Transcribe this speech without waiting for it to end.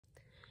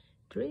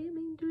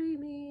Dreaming,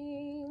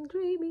 dreaming,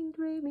 dreaming,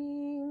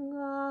 dreaming, dreaming,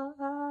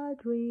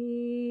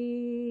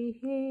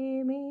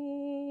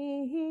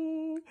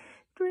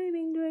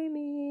 dreaming,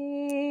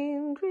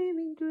 dreaming, dreaming,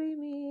 dreaming,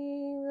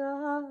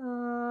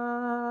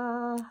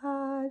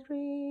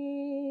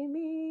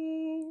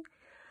 dreaming.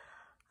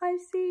 I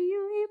see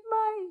you in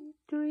my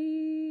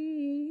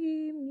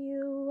dream,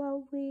 you are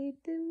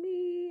with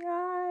me,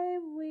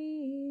 I'm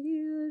with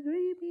you,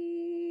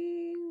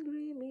 dreaming,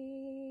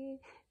 dreaming,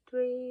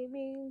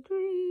 dreaming,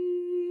 dreaming.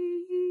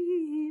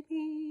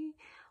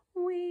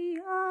 We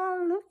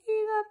are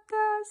looking up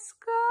the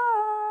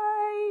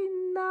sky,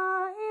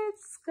 night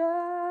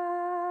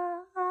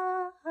sky.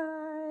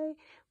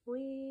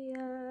 We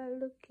are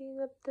looking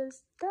up the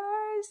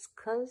stars,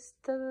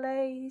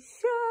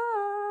 constellation.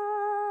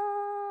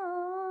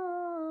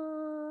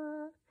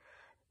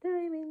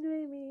 Dreaming,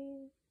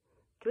 dreaming,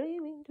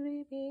 dreaming,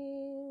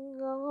 dreaming,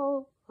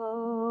 oh,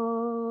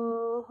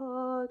 oh,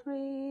 oh,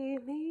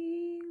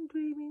 dreaming,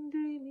 dreaming,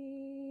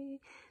 dreaming,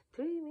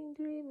 dreaming,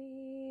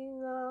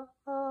 dreaming, oh,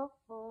 oh,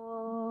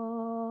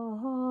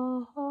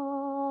 oh,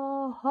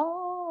 oh,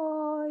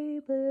 oh,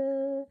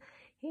 even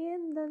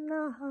in the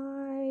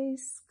night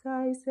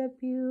skies are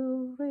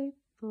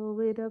beautiful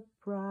with a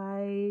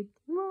bright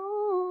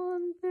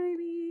moon,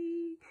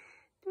 dreaming,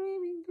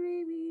 dreaming,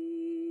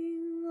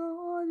 dreaming,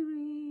 oh,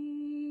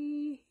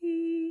 dreaming.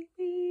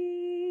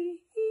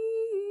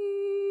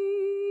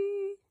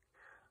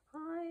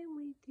 I'm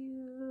with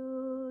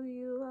you,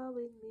 you are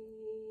with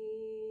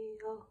me.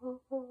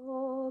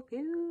 Oh,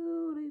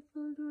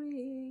 beautiful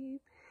dream.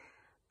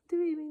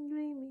 Dreaming,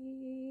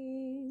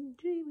 dreaming,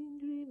 dreaming,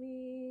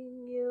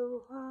 dreaming.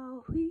 You are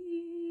with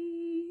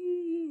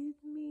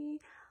me.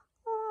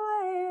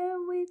 I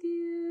am with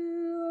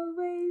you,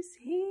 always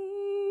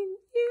in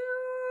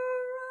your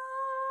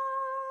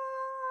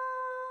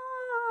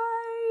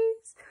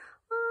eyes.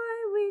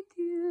 I'm with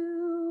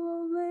you,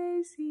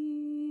 always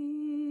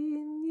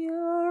in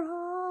your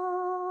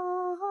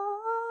heart.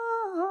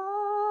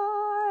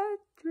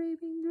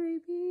 Dreaming,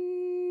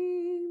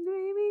 dreaming,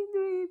 dreaming,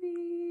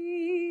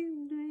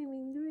 dreaming,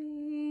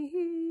 dreaming,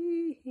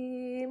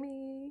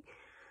 dreaming.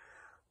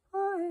 I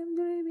am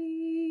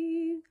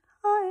dreaming,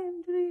 I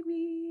am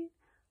dreaming,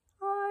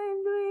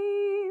 I'm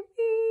dreaming,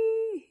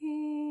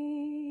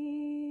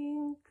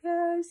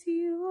 'cause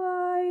you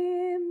are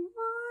in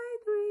my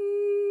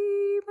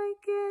dream. I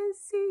can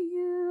see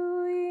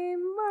you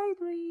in my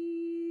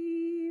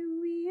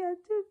dream. We are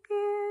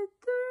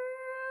together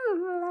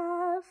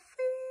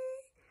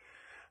laughing,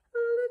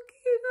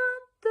 looking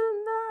at the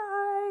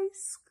night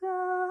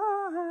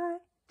sky.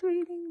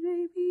 Dreaming,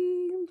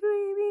 dreaming,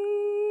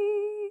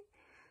 dreaming,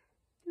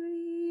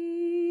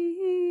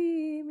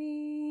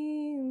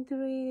 dreaming,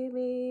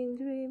 dreaming,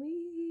 dreaming,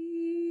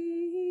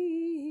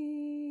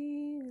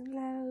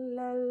 la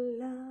la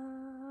la.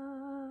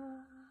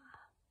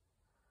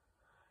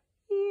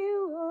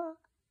 You are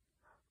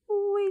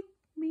with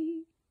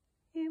me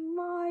in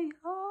my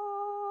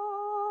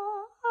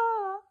heart.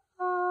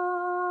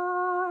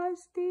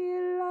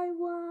 Still I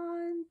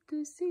want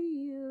to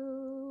see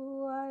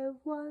you, I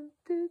want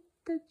to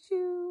touch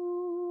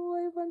you,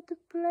 I want to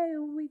play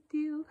with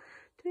you.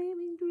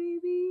 Dreaming,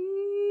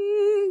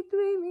 dreaming,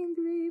 dreaming,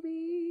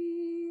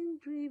 dreaming,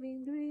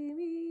 dreaming,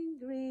 dreaming,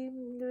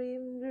 dream,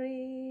 dream,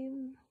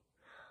 dream.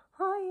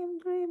 I am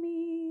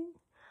dreaming,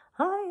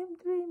 I am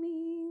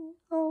dreaming,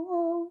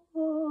 oh, oh,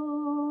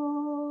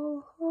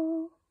 oh,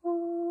 oh,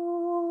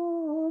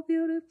 oh,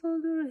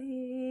 beautiful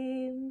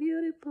dream,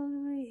 beautiful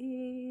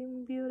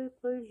dream,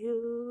 beautiful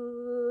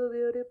you,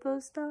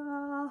 beautiful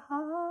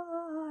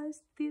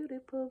stars,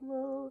 beautiful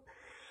moon,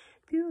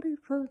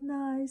 beautiful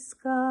night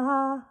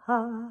sky.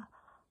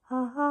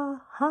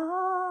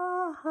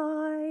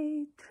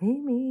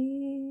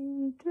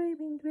 Dreaming,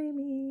 dreaming,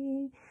 dreaming.